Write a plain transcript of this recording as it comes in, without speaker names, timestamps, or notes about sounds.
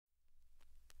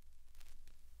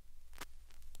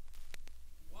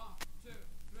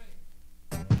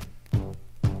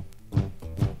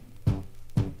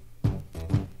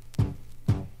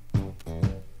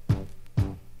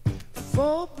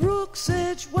For Brooks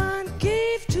Edgewine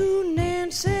gave to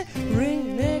Nancy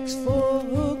ringnecks for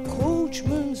her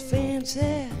coachman's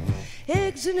fancy,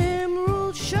 eggs and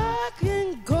emerald, shark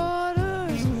and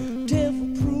garters, devil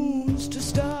prunes to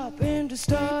stop and to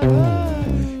start her.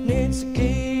 Nancy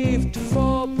gave to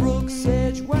for Brooks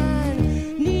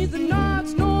Edgewine neither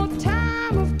nods nor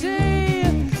time of day.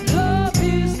 Love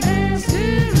is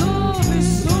nasty, love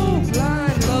is so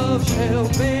blind, love shall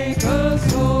make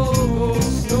us all go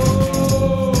so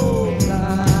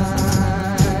blind.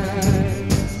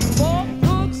 For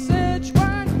Brooks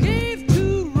Edgewine gave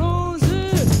to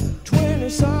Rosie 20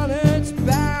 sonnets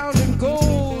bound in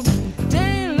gold,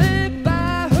 daily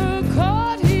by her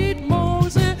card he'd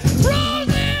mosey.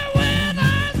 Rosie with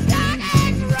a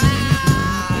stocking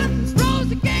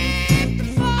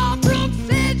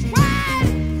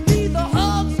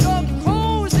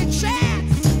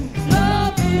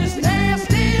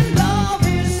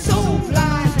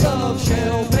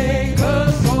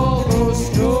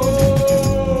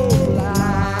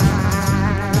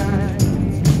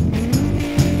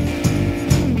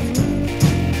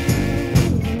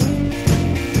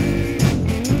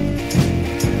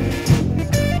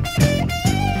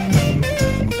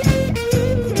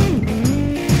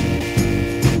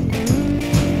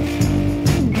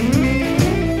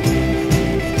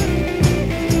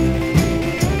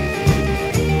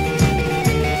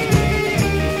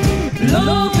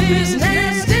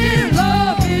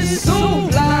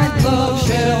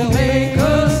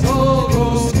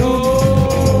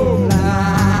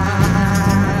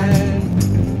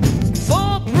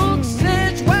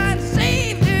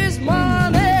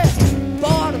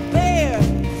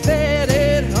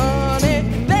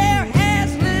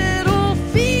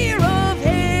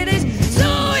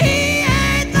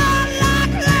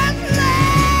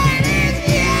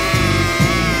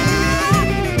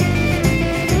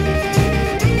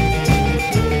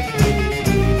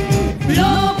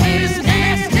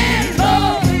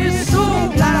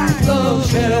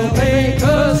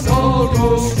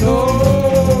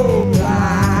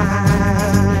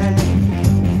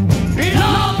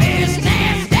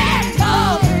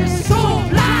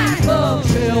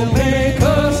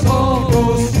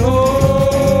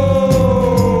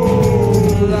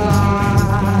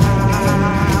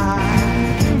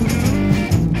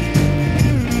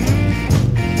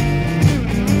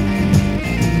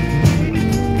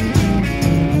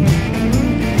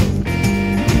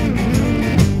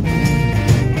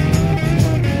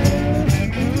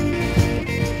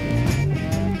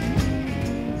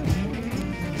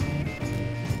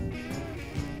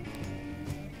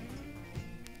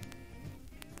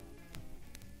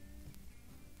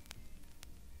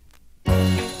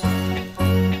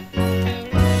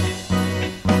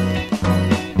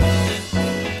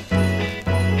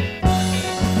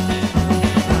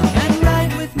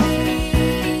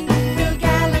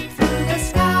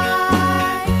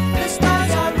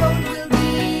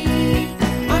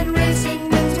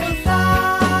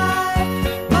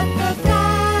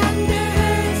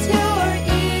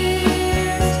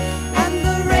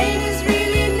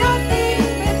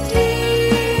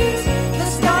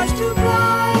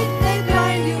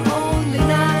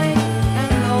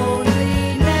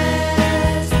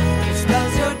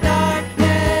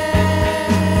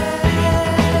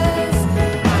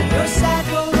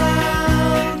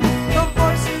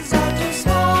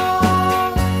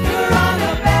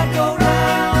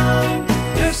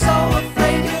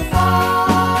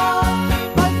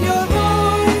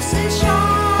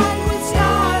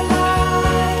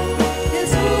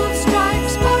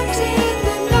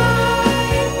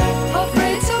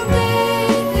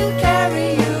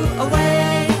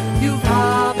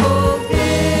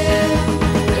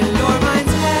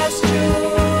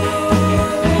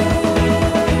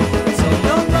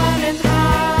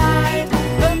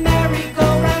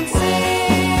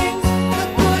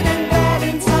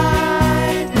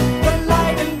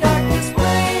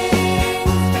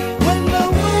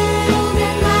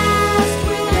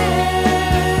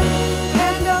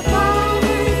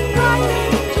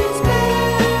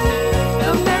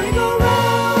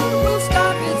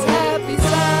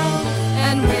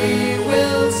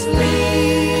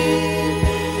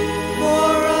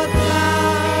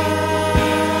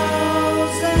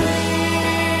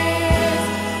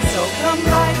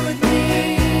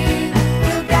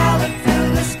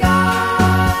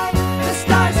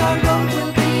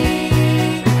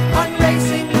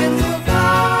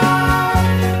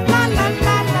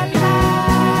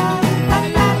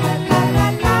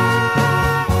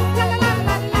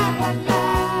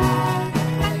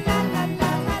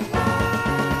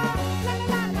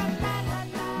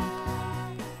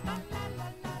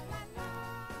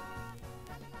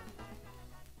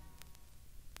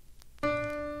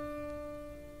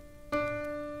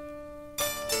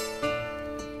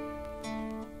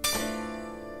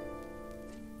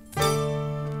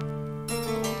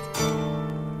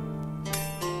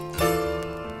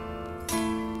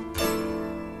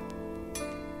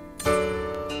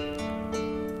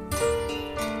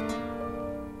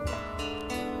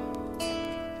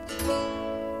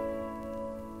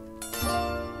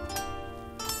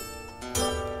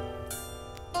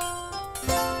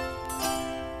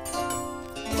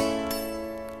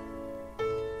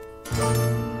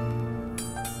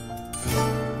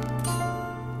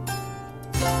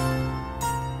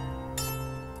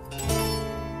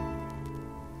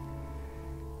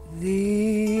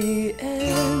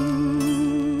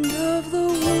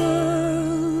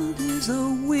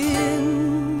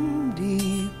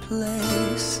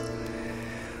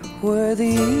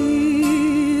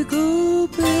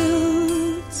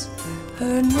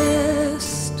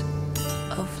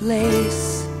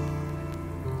place.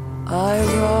 I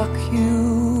rock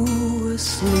you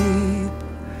asleep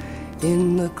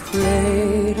in the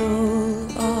cradle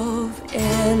of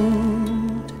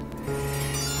end.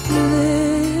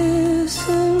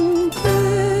 Listen,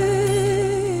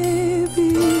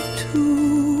 baby, to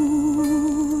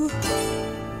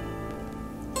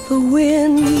the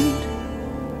wind.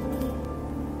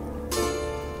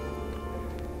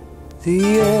 The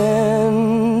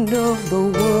end of the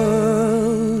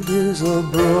world is a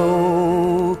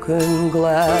broken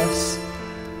glass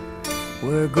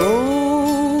where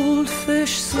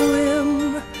goldfish swim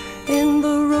in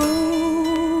the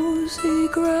rosy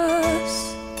grass.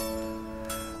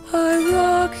 I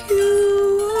rock you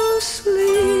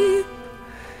asleep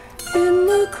in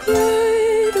the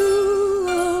cradle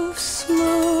of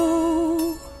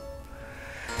snow.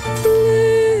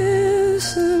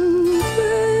 Listen,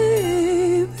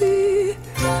 baby,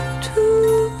 to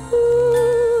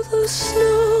the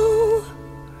snow.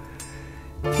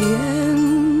 The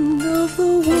end of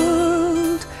the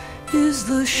world is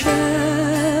the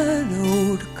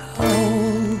shadowed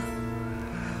cowl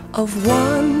of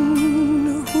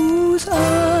one whose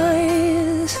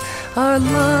eyes are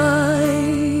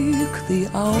like the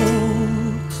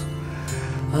owl's.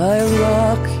 I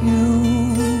rock you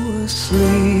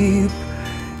asleep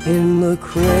in the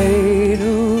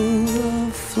cradle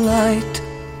of flight.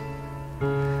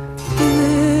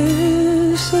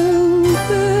 Listen,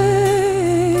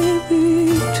 baby,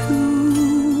 to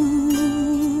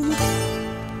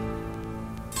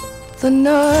the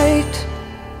night.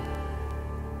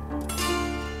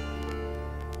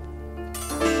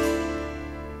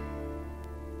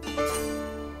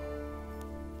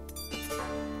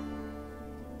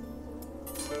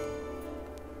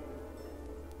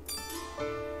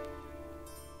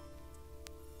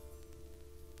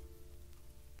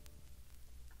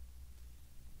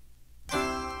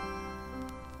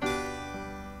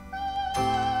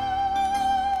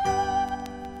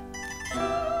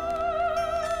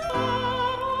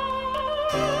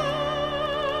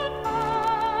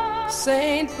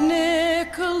 Saint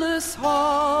Nicholas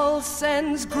Hall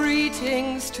sends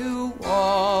greetings to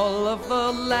all of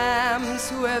the lambs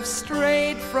who have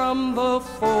strayed from the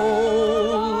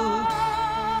fold.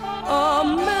 A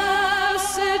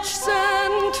message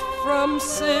sent from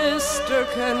Sister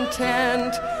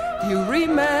Content. You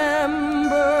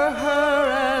remember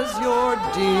her as your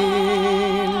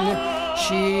dean.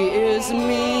 She is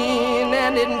mean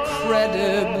and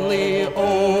incredibly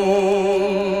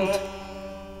old.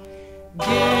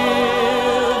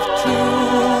 Give to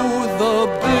the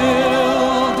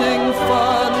building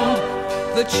fund.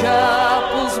 The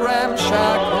chapel's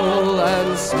ramshackle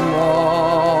and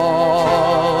small.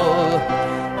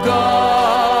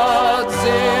 God's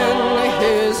in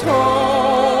his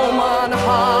home on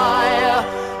high.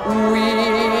 We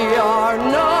are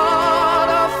not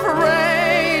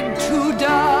afraid to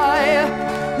die.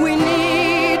 We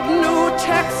need new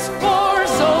texts for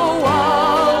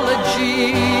zoology.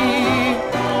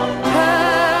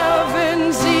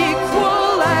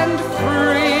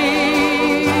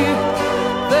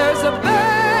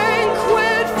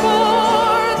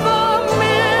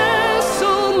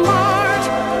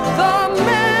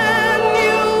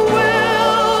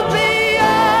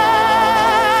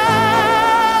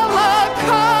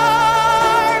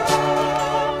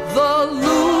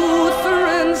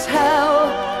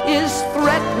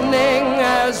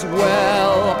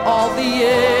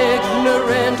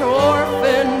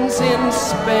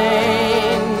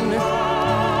 Spain.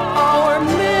 Our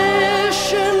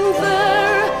mission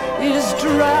there is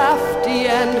drafty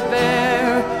and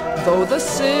bare, though the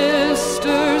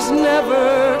sisters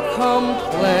never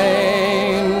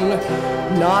complain.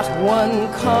 Not one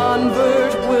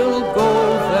convert will go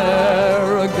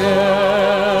there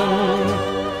again.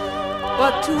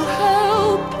 But to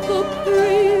help the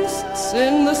priests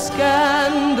in the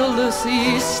scandalous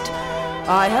East,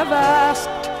 I have asked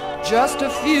just a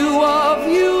few of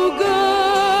you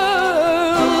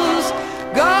girls.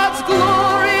 God's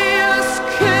glorious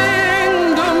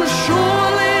kingdom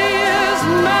surely is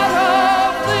not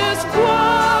of this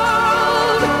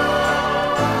world.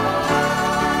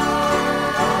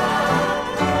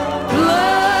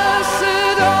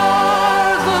 Blessed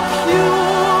are the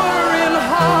pure in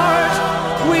heart.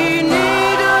 We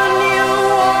need a new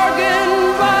organ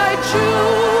by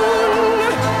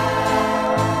June.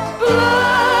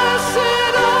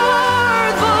 Blessed are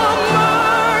the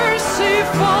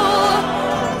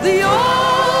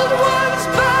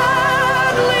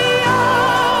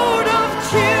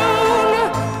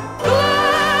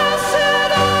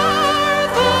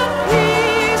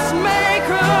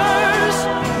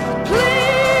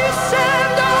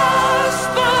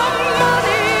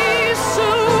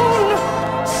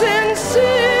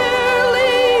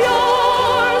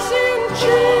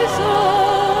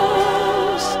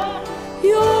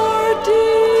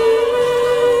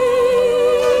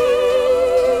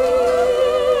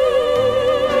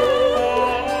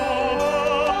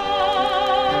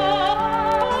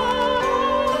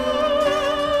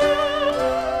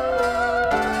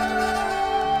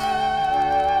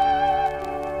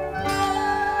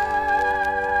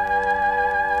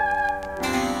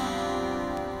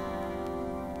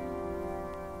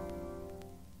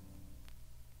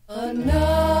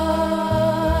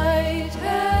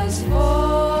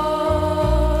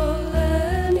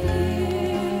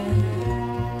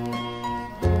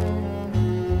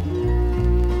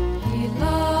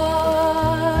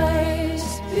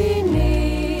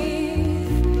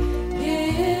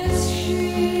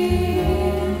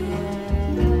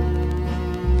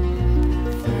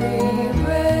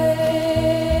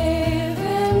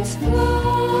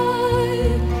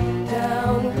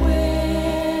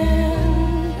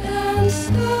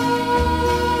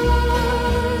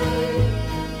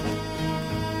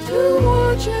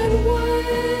watch and wait.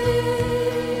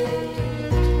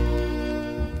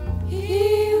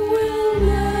 He will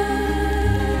never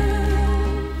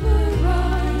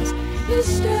rise. His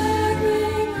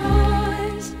staring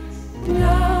eyes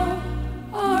now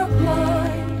are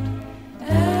blind,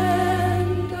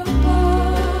 and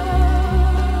above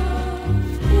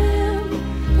him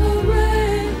the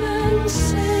ravens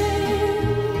sing.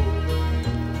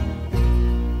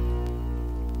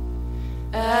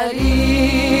 At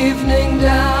evening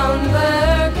down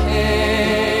there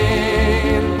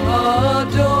came a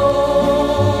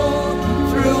dawn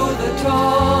through the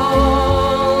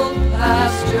tall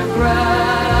pasture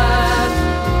grass.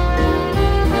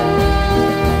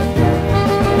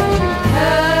 She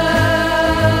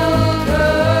held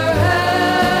her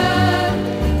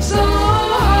head so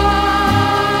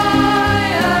high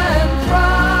and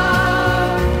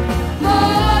proud,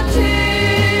 the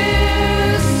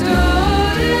tears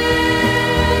stood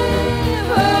in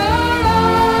her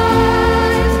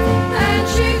eyes, and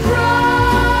she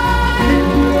cried,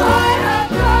 I have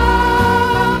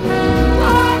come, I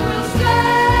will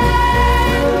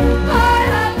stay, I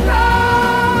have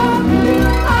come,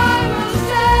 I will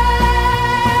stay.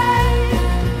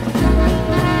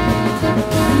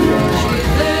 She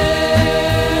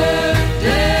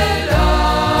lifted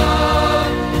up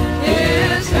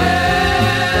his head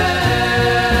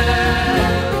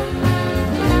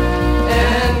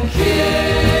and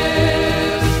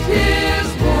kissed his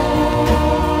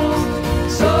wounds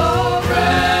so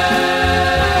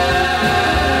red,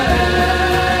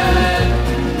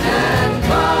 and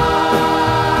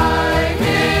by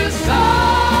his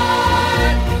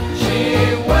side she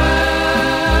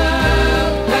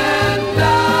wept and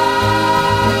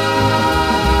died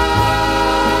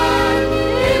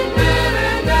in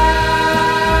bitterness.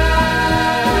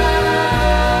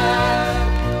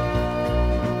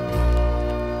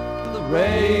 The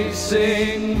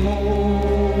racing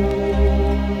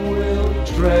moon will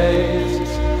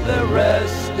trace their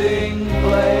resting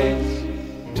place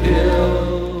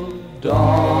till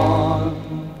dawn,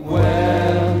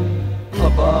 when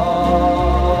above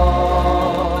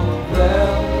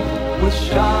them with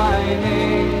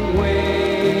shining wings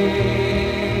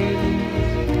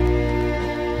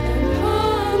and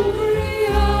hungry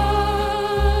eyes,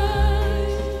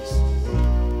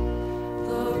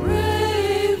 the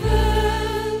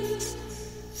ravens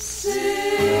sing.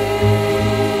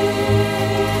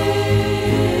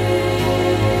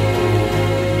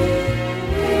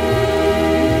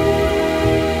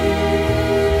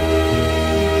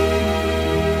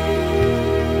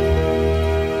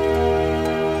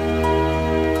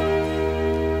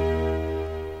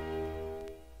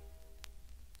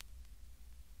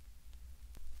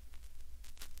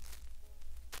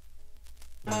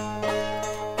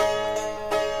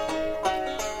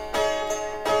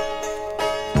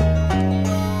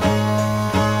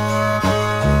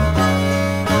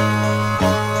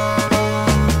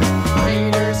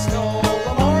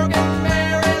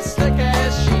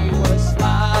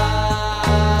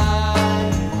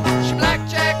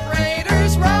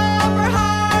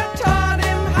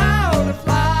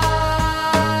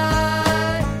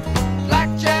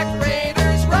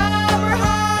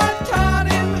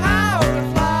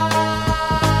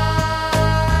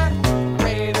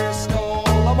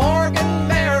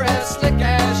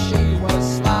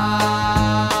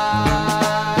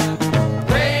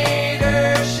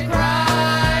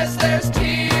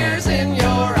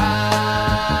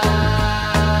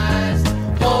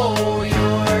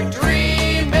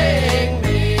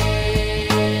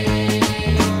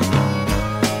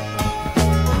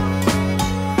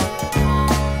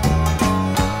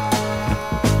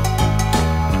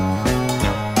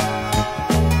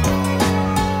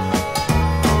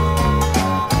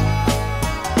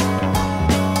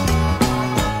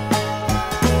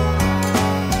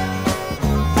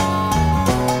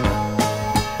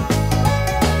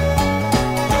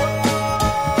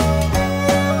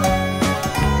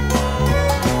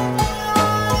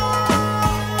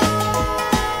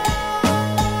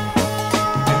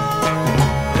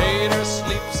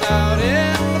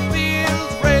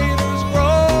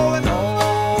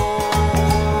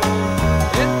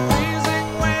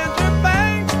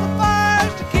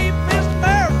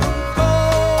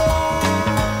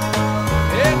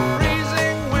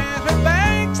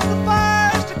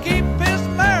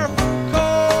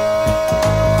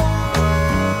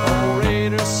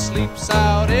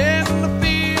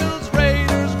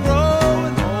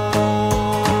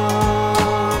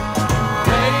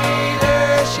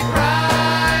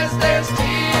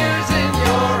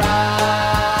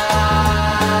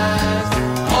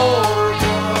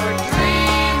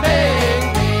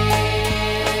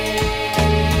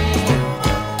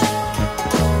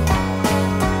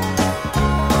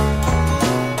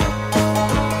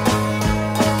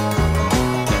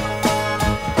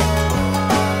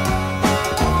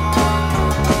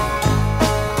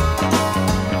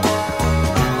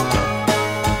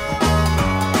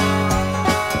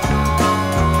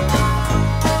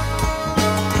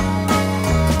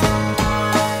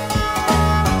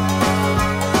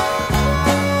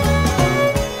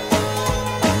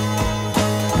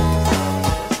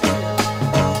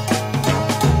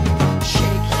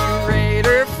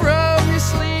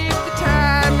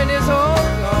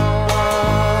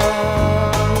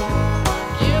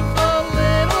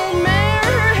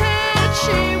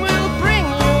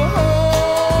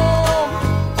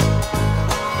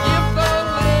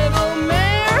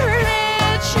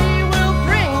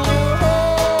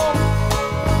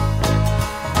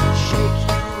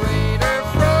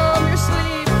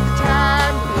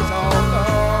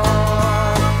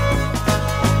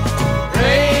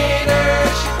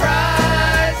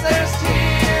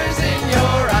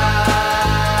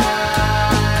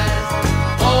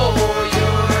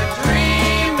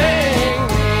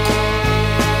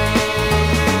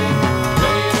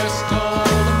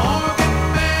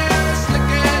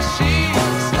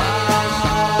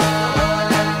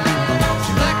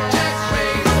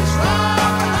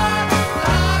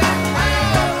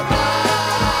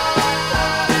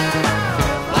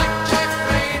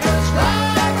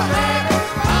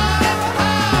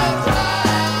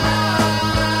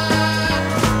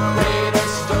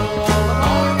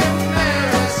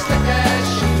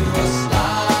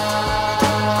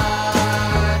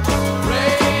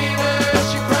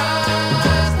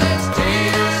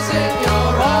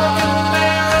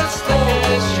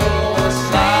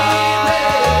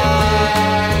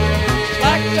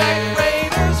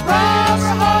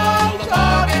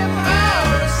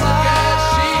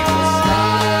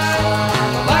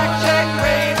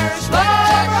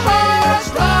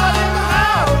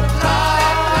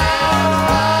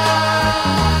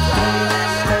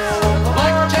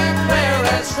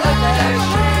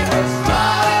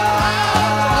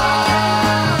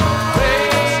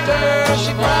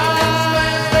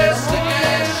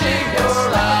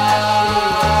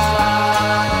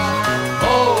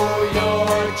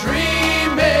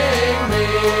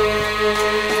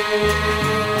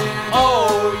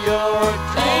 you're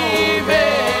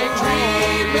dreaming,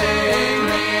 dreaming,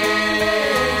 dreaming.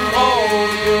 Oh,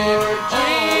 you're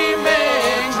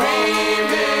dreaming,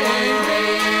 dreaming,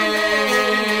 dreaming.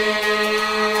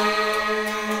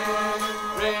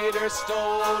 Raiders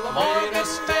stole a Morgan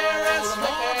Sparrow,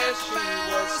 as she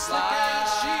was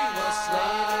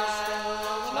slain.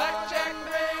 Blackjack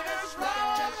raiders,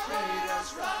 running out of time. Blackjack raiders,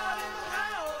 running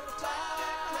out of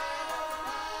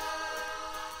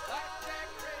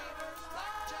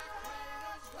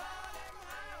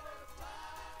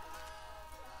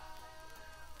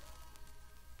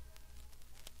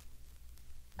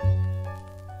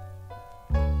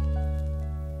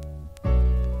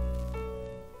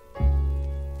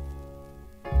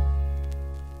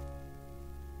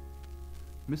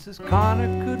Mrs. Connor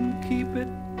couldn't keep it,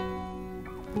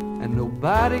 and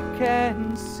nobody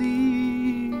can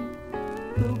see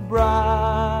the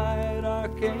bright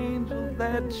archangel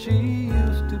that she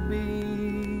used to be.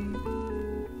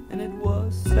 And it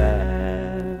was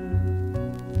sad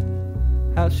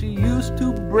how she used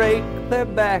to break their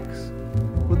backs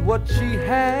with what she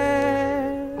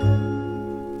had.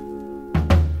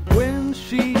 When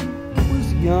she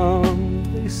was young,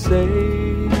 they say,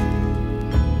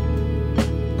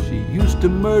 used to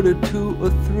murder 2 or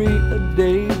 3 a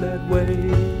day that way.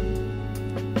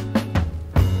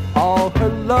 All her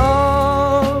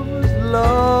lover's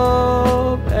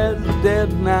love as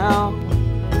dead now.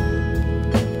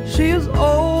 She is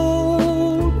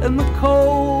old and the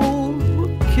cold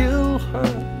will kill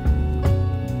her.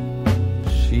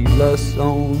 She lusts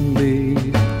only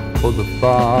for the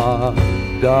far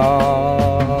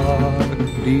dark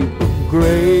deep of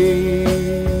grave.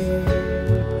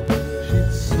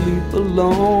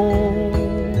 Alone.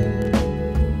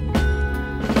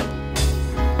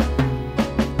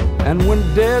 And when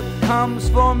death comes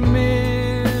for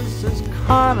Mrs.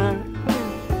 Connor,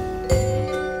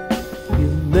 he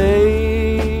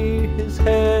lay his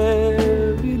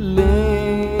heavy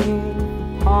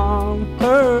limb upon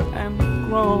her and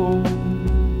groan,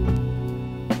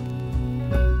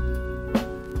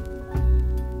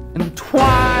 and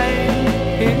twine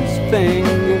his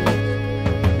fingers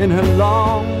in her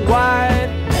long